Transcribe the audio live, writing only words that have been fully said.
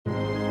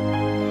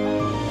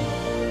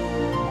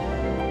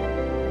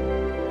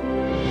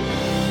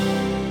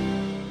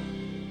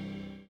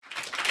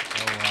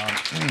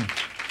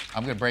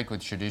I'm going to break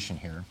with tradition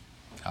here.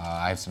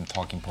 I have some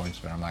talking points,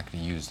 but I'm not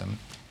going to use them.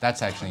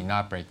 That's actually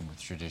not breaking with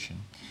tradition,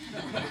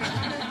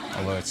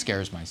 although it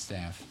scares my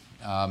staff.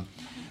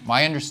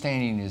 My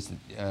understanding is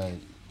that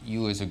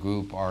you as a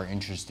group are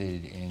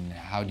interested in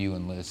how do you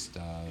enlist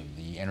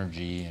the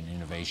energy and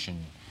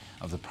innovation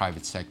of the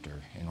private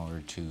sector in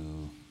order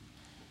to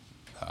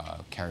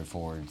carry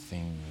forward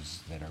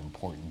things that are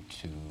important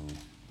to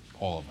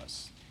all of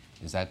us.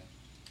 Is that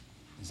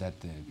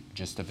the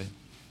gist of it?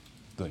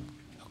 Good.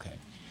 Okay.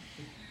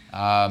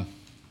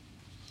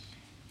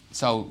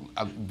 So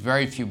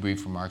very few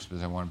brief remarks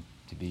because I want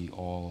it to be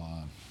all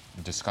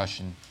a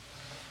discussion.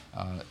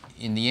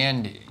 In the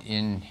end,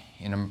 in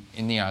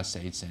the United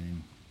States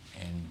and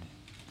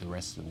the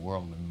rest of the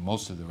world, and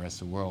most of the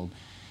rest of the world,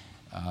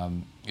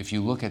 if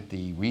you look at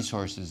the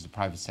resources the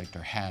private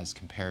sector has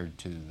compared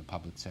to the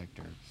public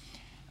sector,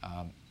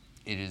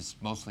 it is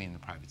mostly in the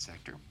private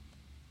sector.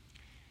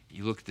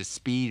 You look at the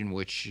speed in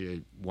which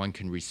one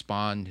can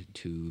respond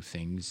to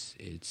things,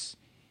 it's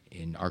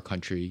in our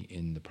country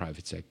in the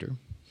private sector.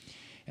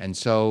 And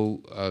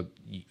so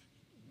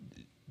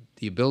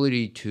the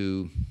ability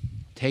to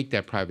take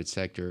that private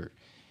sector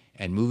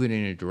and move it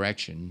in a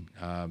direction,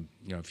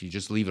 if you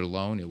just leave it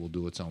alone, it will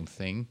do its own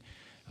thing.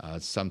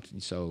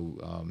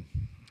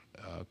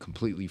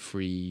 Completely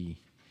free,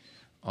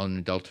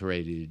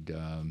 unadulterated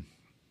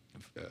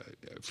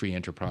free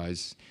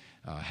enterprise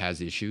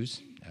has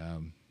issues.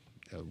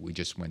 We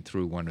just went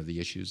through one of the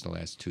issues the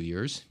last 2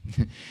 years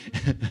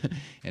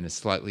in a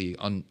slightly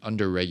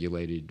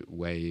under-regulated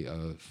way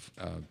of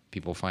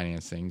people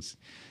finance things.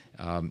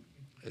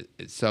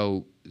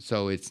 So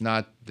it's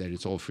not that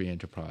it's all free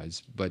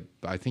enterprise, but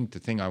I think the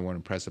thing I want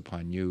to press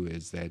upon you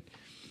is that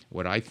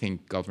what I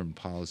think government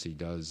policy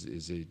does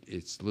is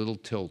it's little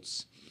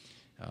tilts.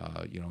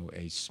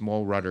 A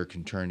small rudder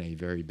can turn a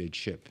very big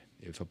ship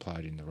if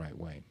applied in the right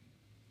way.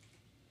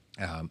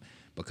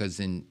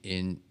 Because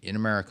in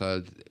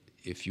America,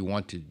 if you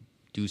want to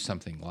do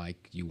something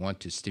like you want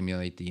to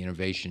stimulate the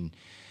innovation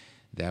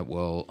that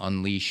will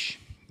unleash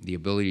the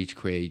ability to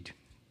create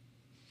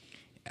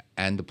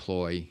and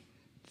deploy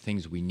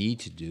things we need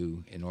to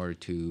do in order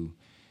to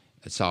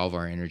solve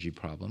our energy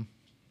problem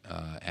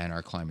and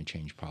our climate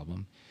change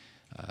problem,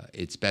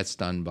 it's best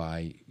done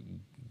by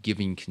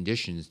giving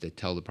conditions that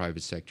tell the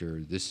private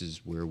sector this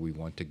is where we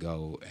want to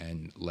go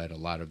and let a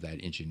lot of that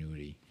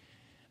ingenuity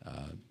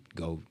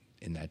go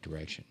in that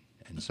direction.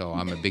 And so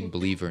I'm a big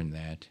believer in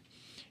that,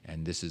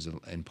 and this is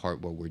in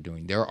part what we're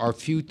doing. There are a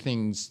few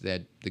things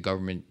that the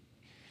government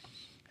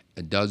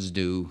does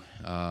do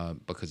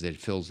because it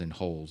fills in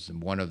holes,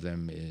 and one of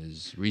them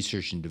is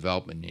research and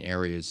development in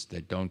areas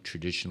that don't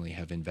traditionally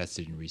have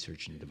invested in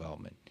research and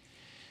development.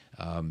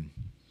 And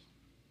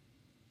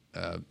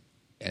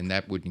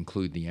that would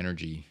include the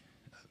energy.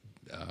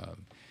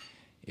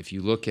 If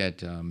you look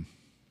at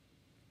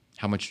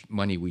how much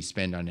money we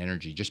spend on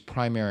energy, just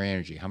primary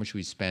energy, how much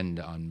we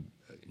spend on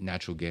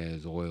natural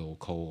gas, oil,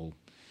 coal,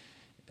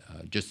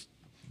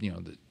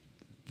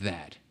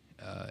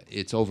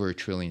 it's over $1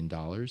 trillion.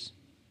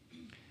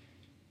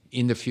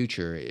 In the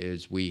future,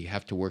 is we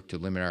have to work to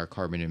limit our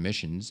carbon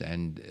emissions,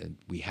 and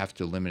we have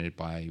to limit it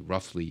by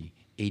roughly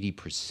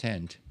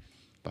 80%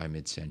 by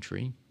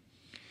mid-century.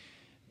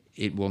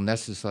 It will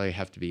necessarily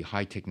have to be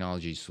high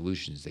technology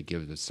solutions that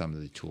give us some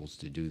of the tools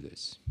to do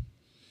this.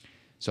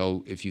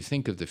 So if you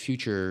think of the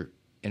future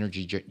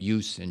energy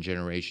use and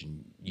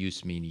generation,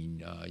 use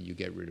meaning you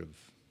get rid of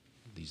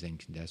these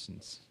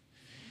incandescents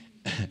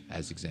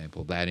as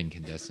example, that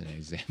incandescent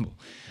example.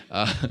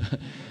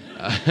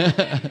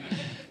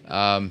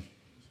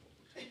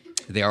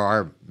 There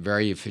are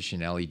very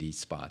efficient LED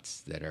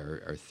spots that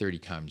are 30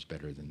 times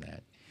better than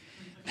that.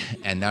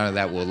 And none of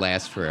that will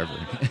last forever.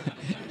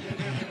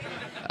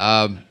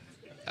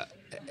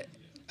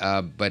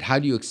 But how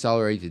do you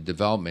accelerate the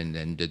development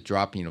and the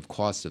dropping of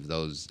costs of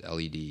those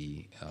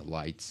LED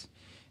lights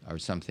are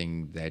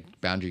something that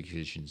boundary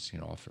conditions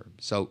can offer.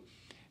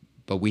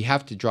 But we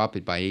have to drop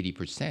it by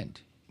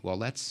 80%. Well,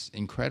 that's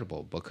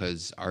incredible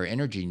because our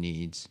energy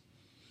needs,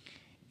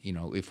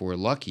 if we're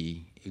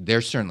lucky, they're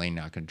certainly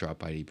not going to drop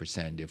by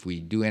 80%. If we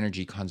do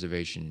energy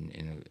conservation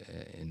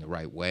in the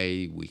right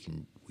way, we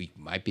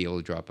might be able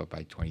to drop it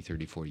by 20,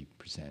 30,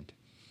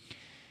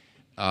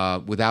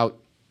 40%. Without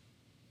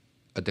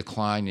a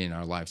decline in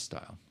our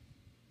lifestyle.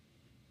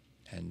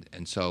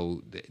 And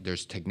so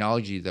there's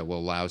technology that will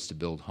allow us to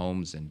build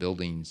homes and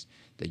buildings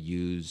that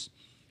use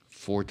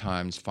 4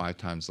 times, 5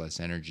 times less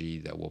energy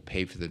that will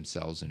pay for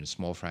themselves in a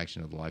small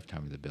fraction of the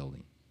lifetime of the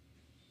building.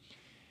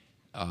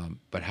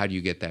 But how do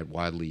you get that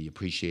widely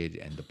appreciated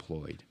and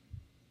deployed?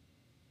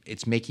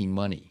 It's making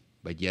money,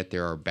 but yet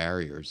there are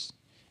barriers,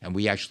 and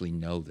we actually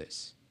know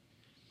this.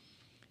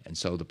 And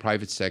so the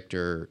private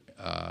sector,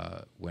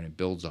 when it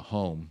builds a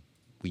home,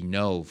 we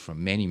know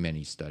from many,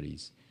 many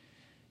studies,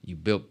 you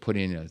put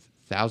in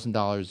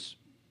 $1,000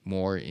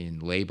 more in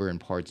labor and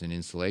parts and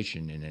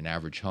installation in an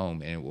average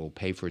home, and it will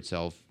pay for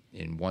itself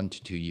in 1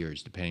 to 2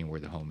 years, depending where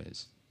the home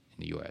is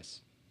in the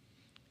U.S.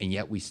 And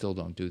yet we still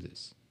don't do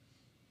this.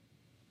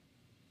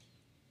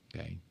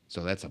 Okay,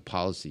 So that's a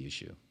policy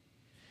issue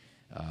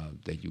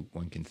that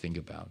one can think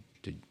about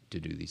to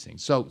do these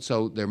things.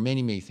 So there are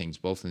many, many things,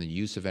 both in the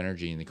use of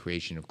energy and the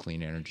creation of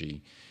clean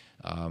energy.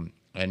 And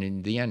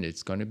in the end,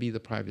 it's going to be the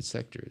private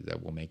sector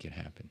that will make it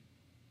happen.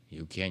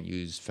 You can't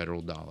use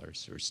federal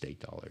dollars or state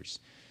dollars.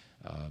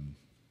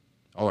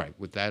 All right,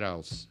 with that,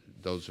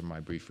 those are my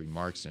brief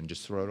remarks, and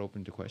just throw it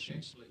open to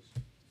questions. Okay, please.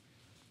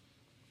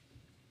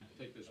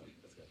 Take this one.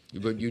 That's good.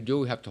 But you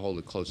do have to hold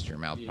it close to your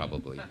mouth,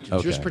 probably.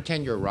 Okay. Just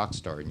pretend you're a rock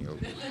star and you're.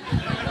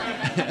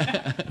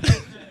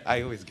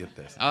 I always get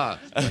this.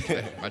 Much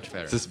better. Much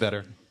better. Is this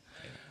better?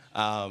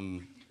 I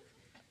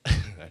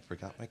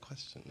forgot my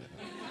question.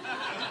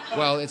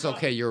 Well, it's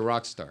okay. You're a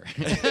rock star.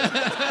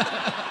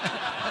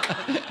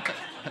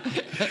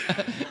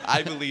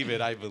 I believe it.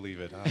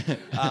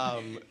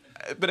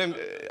 But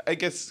I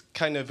guess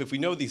kind of if we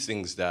know these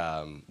things,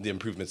 the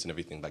improvements and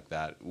everything like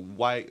that,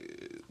 why,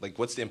 like,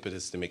 what's the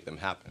impetus to make them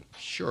happen?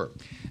 Sure.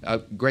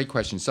 Great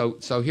question. So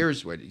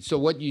here's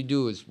what you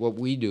do is what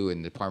we do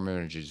in the Department of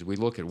Energy is we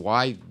look at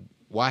why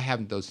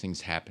haven't those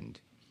things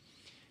happened?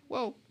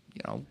 Well,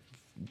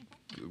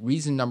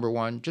 reason number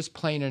one, just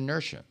plain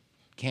inertia.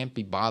 Can't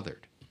be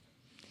bothered.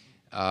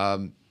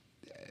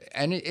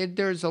 And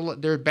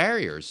there are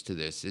barriers to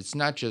this. It's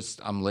not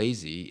just I'm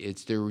lazy.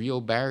 There are real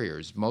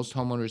barriers. Most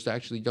homeowners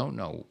actually don't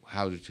know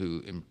how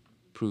to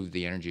improve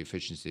the energy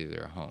efficiency of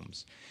their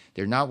homes.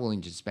 They're not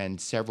willing to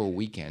spend several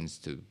weekends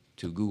to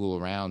Google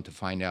around to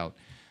find out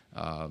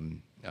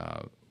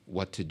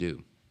what to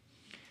do.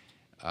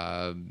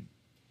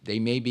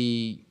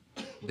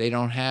 They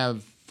don't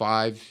have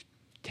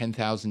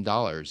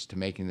 $5,000-$10,000 to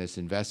making this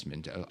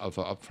investment of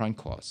upfront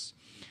costs.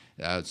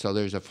 So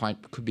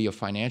could be a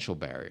financial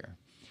barrier.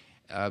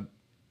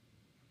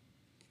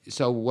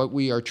 So what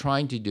we are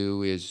trying to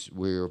do is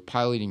we're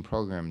piloting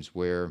programs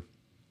where,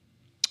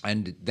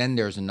 and then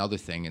there's another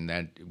thing in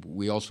that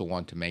we also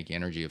want to make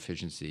energy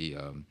efficiency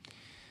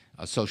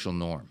a social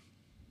norm.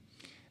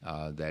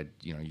 That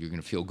you're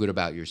going to feel good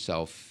about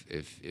yourself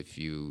if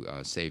you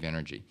save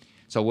energy.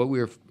 So what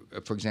we're,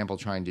 for example,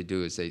 trying to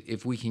do is say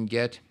if we can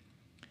get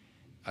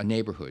a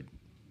neighborhood,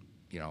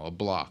 a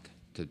block,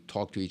 to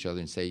talk to each other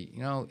and say,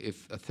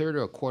 if a third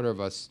or a quarter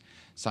of us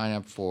sign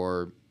up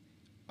for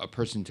a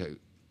person to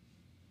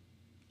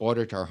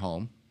audit our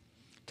home,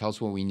 tell us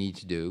what we need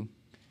to do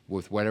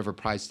with whatever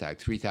price tag,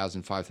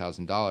 $3,000,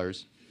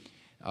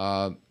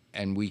 $5,000,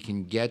 and we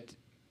can get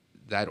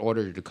that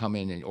auditor to come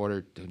in and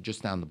order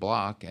just down the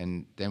block,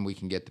 and then we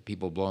can get the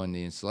people blowing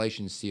the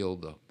insulation, seal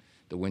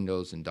the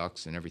windows and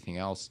ducts and everything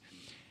else.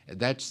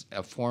 That's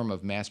a form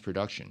of mass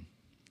production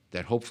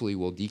that hopefully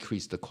will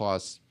decrease the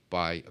costs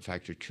by a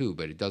factor 2,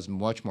 but it does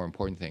much more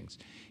important things.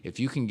 If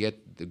you can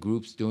get the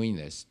groups doing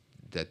this,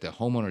 that the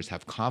homeowners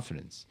have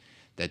confidence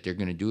that they're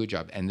going to do a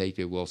job and they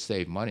will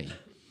save money,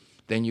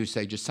 then you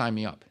say, just sign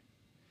me up.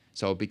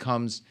 So it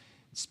becomes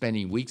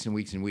spending weeks and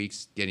weeks and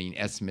weeks getting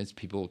estimates,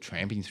 people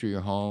tramping through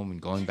your home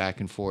and going back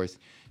and forth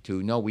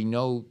to, no, we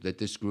know that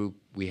this group,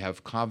 we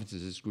have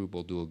confidence this group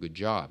will do a good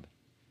job.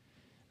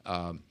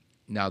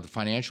 Now, the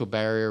financial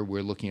barrier,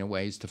 we're looking at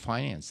ways to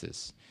finance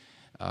this.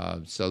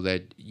 So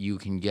that you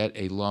can get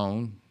a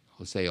loan,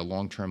 let's say a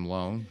long-term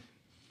loan,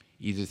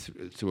 either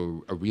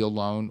through a real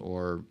loan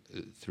or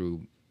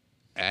through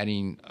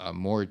adding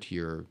more to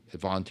your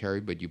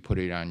voluntary, but you put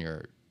it on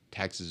your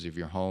taxes of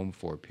your home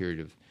for a period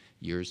of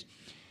years.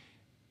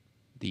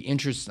 The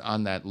interest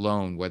on that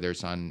loan, whether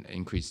it's on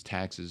increased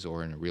taxes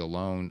or in a real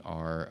loan,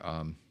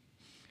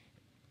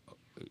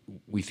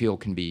 we feel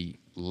can be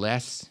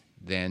less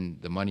than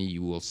the money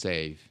you will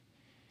save.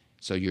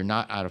 So you're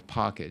not out of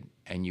pocket,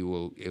 and it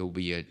will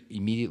be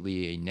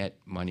immediately a net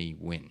money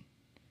win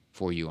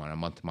for you on a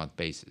month-to-month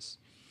basis.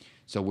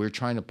 So we're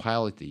trying to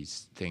pilot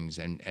these things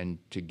and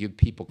to give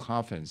people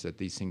confidence that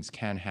these things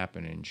can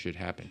happen and should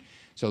happen.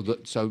 So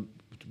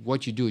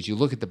what you do is you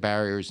look at the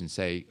barriers and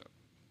say,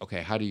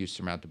 okay, how do you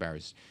surmount the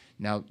barriers?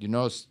 Now, you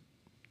notice,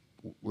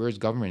 where's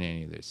government in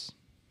any of this?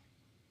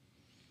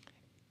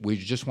 We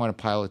just want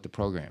to pilot the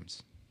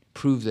programs,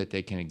 prove that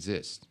they can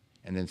exist,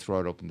 and then throw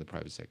it open to the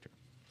private sector.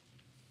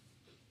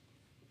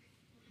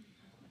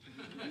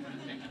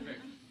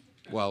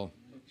 Well,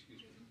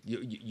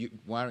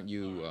 why don't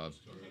you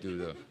do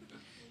the...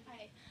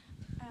 Hi.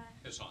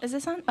 Is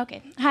this on?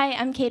 Okay. Hi,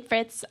 I'm Kate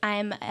Fritz.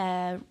 I'm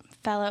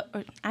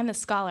I'm a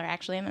scholar,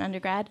 actually. I'm an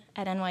undergrad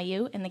at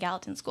NYU in the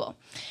Gallatin School.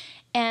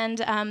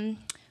 And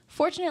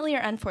fortunately or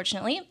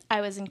unfortunately, I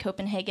was in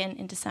Copenhagen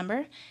in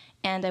December,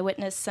 and I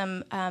witnessed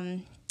some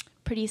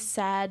pretty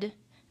sad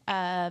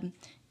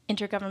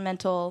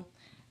intergovernmental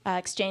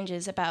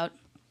exchanges about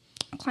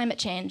climate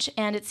change.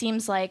 And it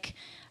seems like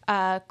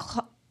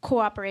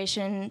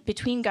cooperation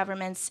between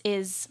governments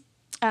is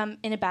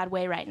in a bad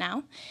way right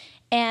now.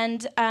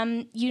 And,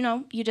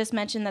 you just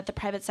mentioned that the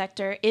private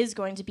sector is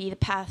going to be the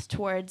path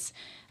towards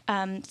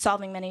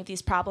solving many of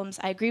these problems.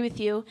 I agree with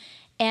you.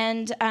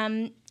 And,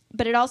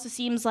 but it also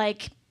seems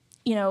like,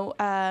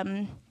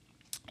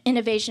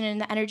 innovation in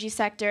the energy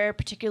sector,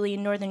 particularly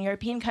in Northern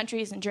European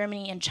countries and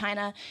Germany and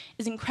China,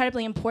 is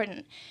incredibly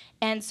important.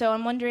 And so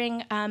I'm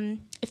wondering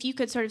if you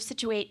could sort of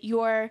situate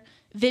your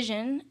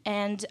vision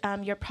and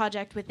your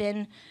project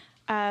within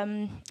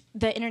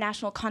the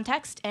international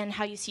context and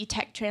how you see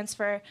tech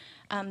transfer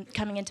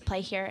coming into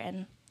play here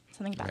and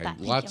something about that.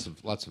 Lots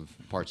of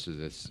parts to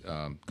this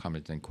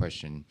comment and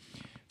question.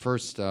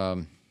 First,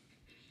 let's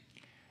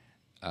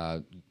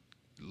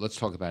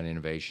talk about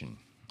innovation.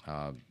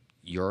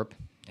 Europe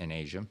and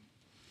Asia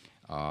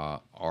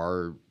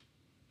are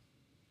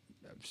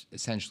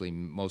essentially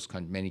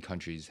many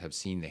countries have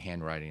seen the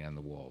handwriting on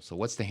the wall. So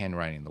what's the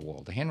handwriting on the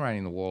wall? The handwriting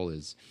on the wall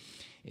is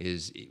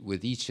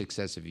with each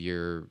successive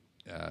year,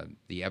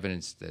 the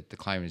evidence that the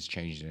climate is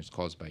changing and it's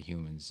caused by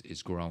humans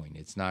is growing.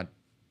 It's not,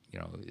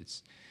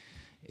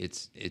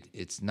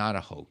 it's not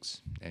a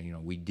hoax.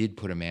 And, we did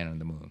put a man on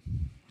the moon.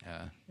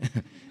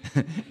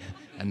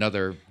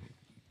 Another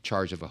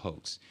charge of a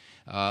hoax.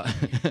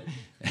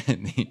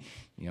 And the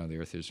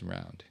Earth is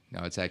round.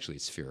 No, it's actually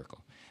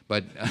spherical.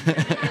 But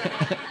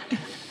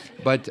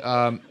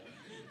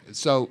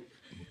so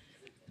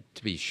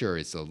to be sure,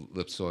 it's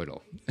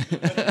ellipsoidal.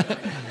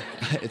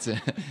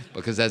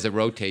 Because as it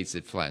rotates,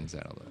 it flattens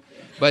out a little.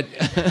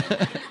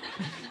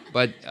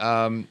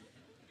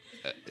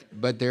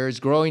 But there is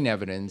growing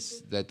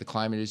evidence that the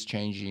climate is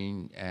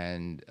changing,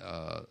 and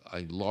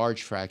a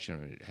large fraction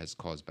of it has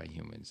caused by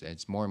humans. And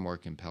it's more and more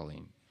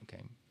compelling.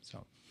 Okay,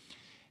 so,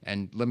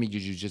 and let me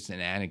give you just an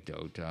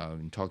anecdote.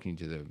 In talking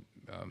to the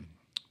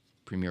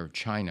Premier of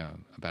China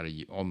about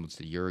almost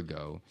a year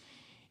ago,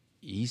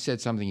 he said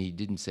something he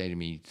didn't say to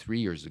me 3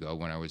 years ago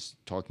when I was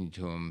talking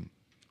to him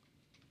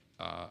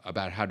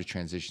about how to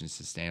transition to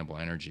sustainable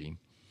energy.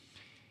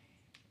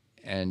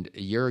 And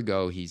a year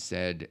ago, he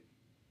said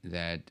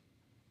that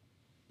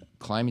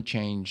climate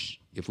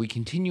change, if we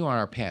continue on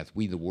our path,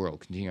 we the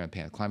world continue on our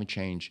path, climate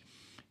change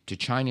to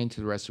China and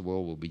to the rest of the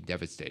world will be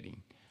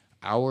devastating.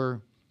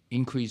 Our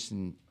increase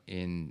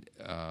in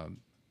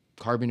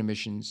carbon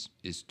emissions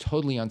is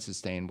totally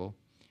unsustainable.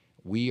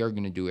 We are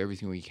going to do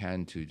everything we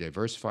can to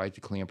diversify, to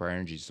clean up our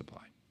energy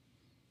supply.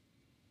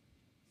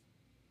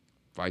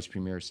 Vice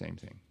Premier, same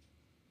thing.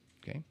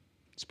 Okay?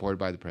 Supported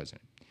by the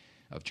President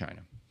of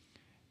China.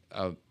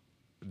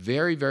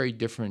 Very, very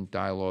different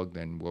dialogue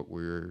than what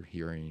we were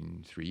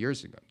hearing 3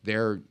 years ago.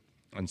 They're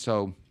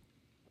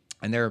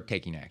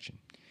taking action.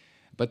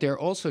 But they're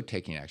also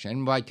taking action.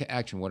 And by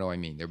action, what do I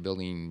mean? They're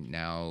building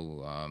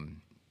now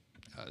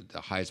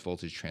the highest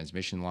voltage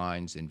transmission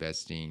lines,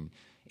 investing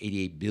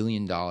 $88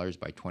 billion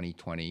by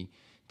 2020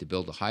 to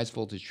build the highest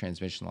voltage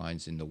transmission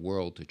lines in the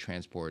world to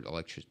transport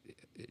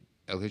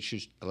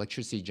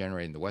electricity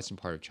generated in the western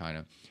part of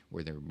China,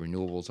 where their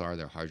renewables are,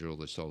 their hydro,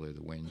 their solar,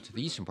 the wind, to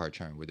the eastern part of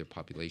China, where their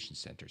population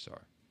centers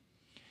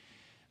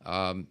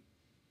are.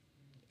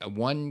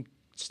 One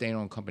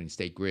state-owned company,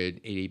 State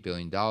Grid, $88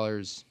 billion.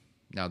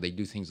 Now, they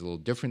do things a little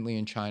differently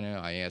in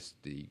China. I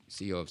asked the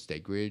CEO of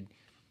State Grid,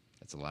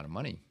 that's a lot of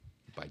money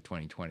by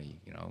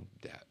 2020,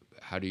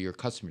 how do your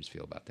customers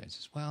feel about that? He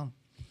says, well,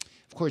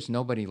 of course,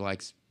 nobody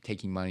likes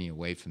taking money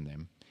away from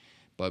them,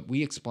 but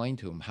we explained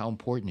to them how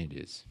important it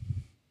is.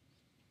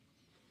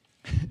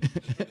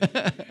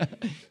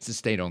 It's a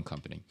state-owned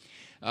company.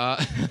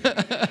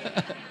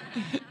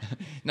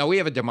 Now, we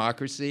have a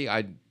democracy.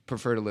 I'd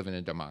prefer to live in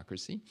a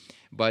democracy.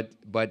 But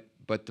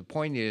the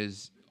point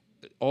is,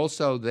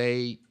 also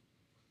they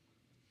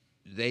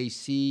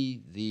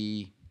see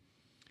the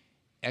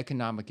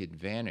economic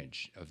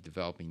advantage of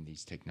developing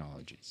these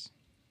technologies.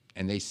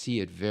 And they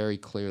see it very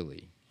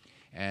clearly.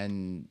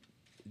 And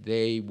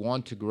they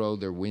want to grow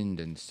their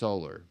wind and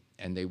solar.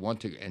 And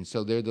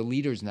so they're the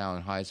leaders now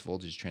in highest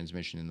voltage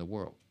transmission in the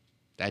world.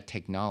 That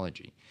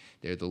technology,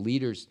 they're the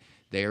leaders.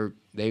 They're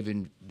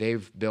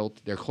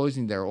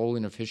closing their old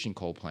inefficient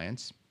coal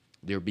plants.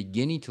 They're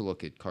beginning to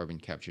look at carbon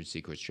capture and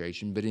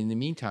sequestration. But in the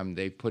meantime,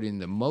 they've put in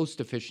the most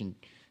efficient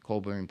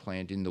coal burning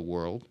plant in the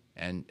world,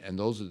 and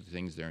those are the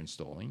things they're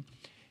installing.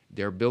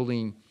 They're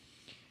building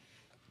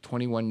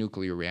 21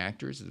 nuclear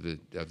reactors of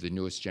the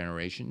newest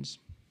generations.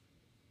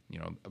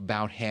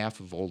 About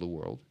half of all the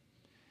world.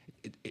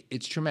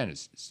 It's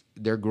tremendous.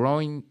 They're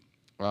growing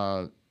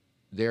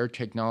their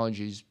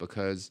technologies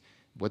because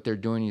what they're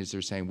doing is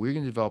they're saying, we're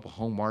going to develop a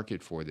home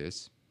market for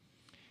this.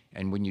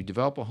 And when you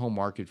develop a home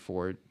market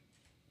for it,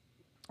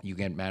 you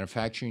get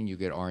manufacturing, you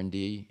get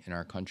R&D in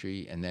our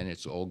country, and then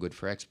it's all good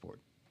for export.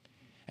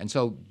 And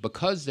so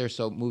because they're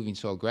moving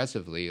so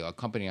aggressively, a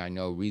company I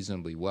know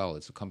reasonably well,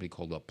 it's a company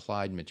called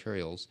Applied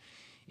Materials.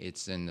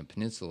 It's in the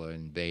peninsula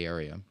in the Bay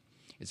Area.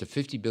 It's a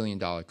 $50 billion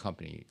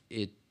company.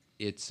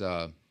 It's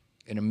an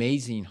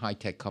amazing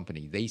high-tech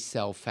company. They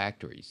sell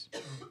factories.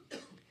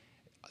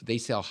 They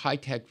sell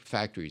high-tech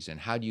factories, and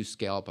how do you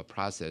scale up a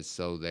process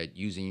so that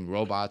using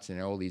robots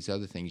and all these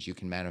other things, you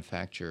can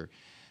manufacture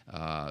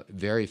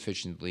very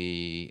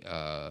efficiently,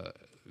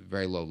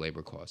 very low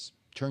labor costs,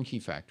 turnkey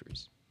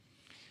factories.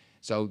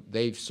 So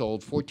they've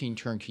sold 14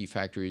 turnkey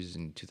factories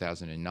in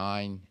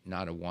 2009,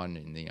 not a one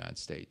in the United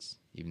States,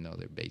 even though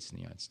they're based in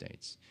the United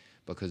States,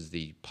 because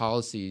the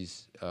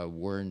policies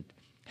weren't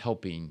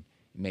helping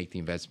make the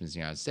investments in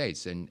the United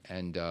States. And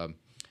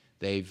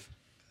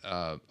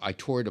I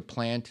toured a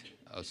plant,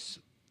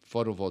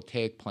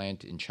 photovoltaic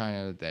plant in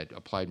China that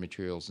Applied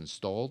Materials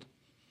installed.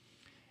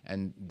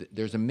 And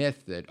there's a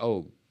myth that,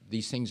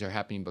 these things are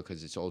happening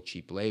because it's all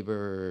cheap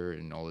labor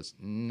and all this.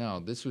 No,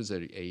 this was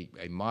a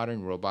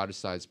modern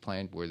roboticized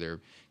plant where there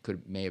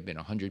may have been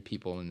 100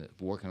 people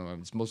working on it.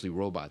 It's mostly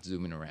robots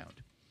zooming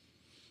around,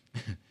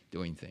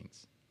 doing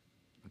things,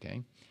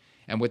 okay?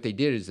 And what they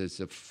did is it's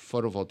a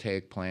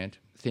photovoltaic plant,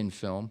 thin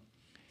film,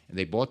 and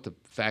they bought the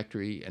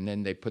factory, and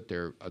then they put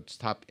their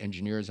top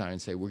engineers on it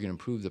and say, we're going to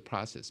improve the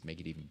process,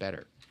 make it even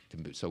better,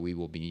 so we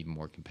will be even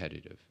more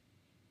competitive,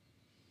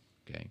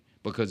 okay?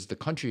 Because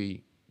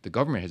the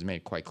government has made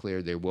it quite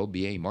clear there will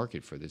be a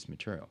market for this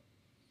material.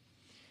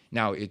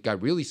 Now, it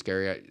got really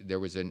scary. There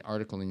was an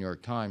article in the New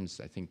York Times,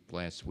 I think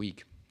last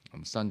week,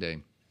 on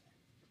Sunday.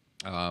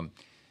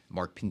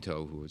 Mark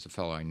Pinto, who is a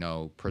fellow I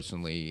know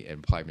personally at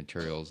Applied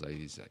Materials,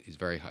 he's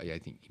very high. I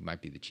think he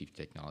might be the chief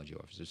technology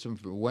officer,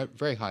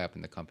 very high up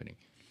in the company.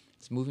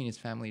 It's moving his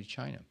family to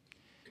China.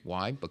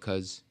 Why?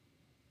 Because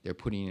they're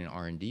putting an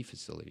R&D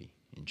facility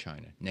in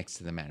China next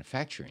to the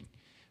manufacturing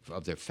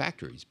of their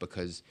factories,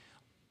 because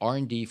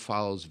R&D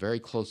follows very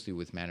closely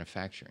with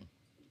manufacturing.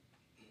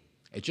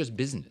 It's just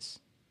business,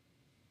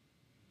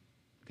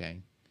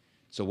 okay?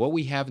 So what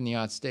we have in the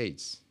United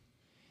States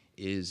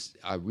is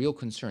a real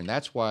concern.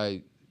 That's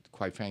why,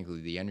 quite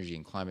frankly, the energy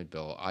and climate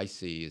bill I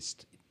see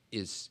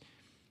is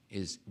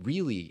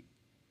really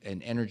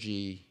an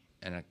energy,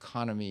 an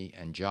economy,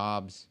 and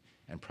jobs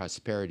and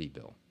prosperity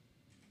bill.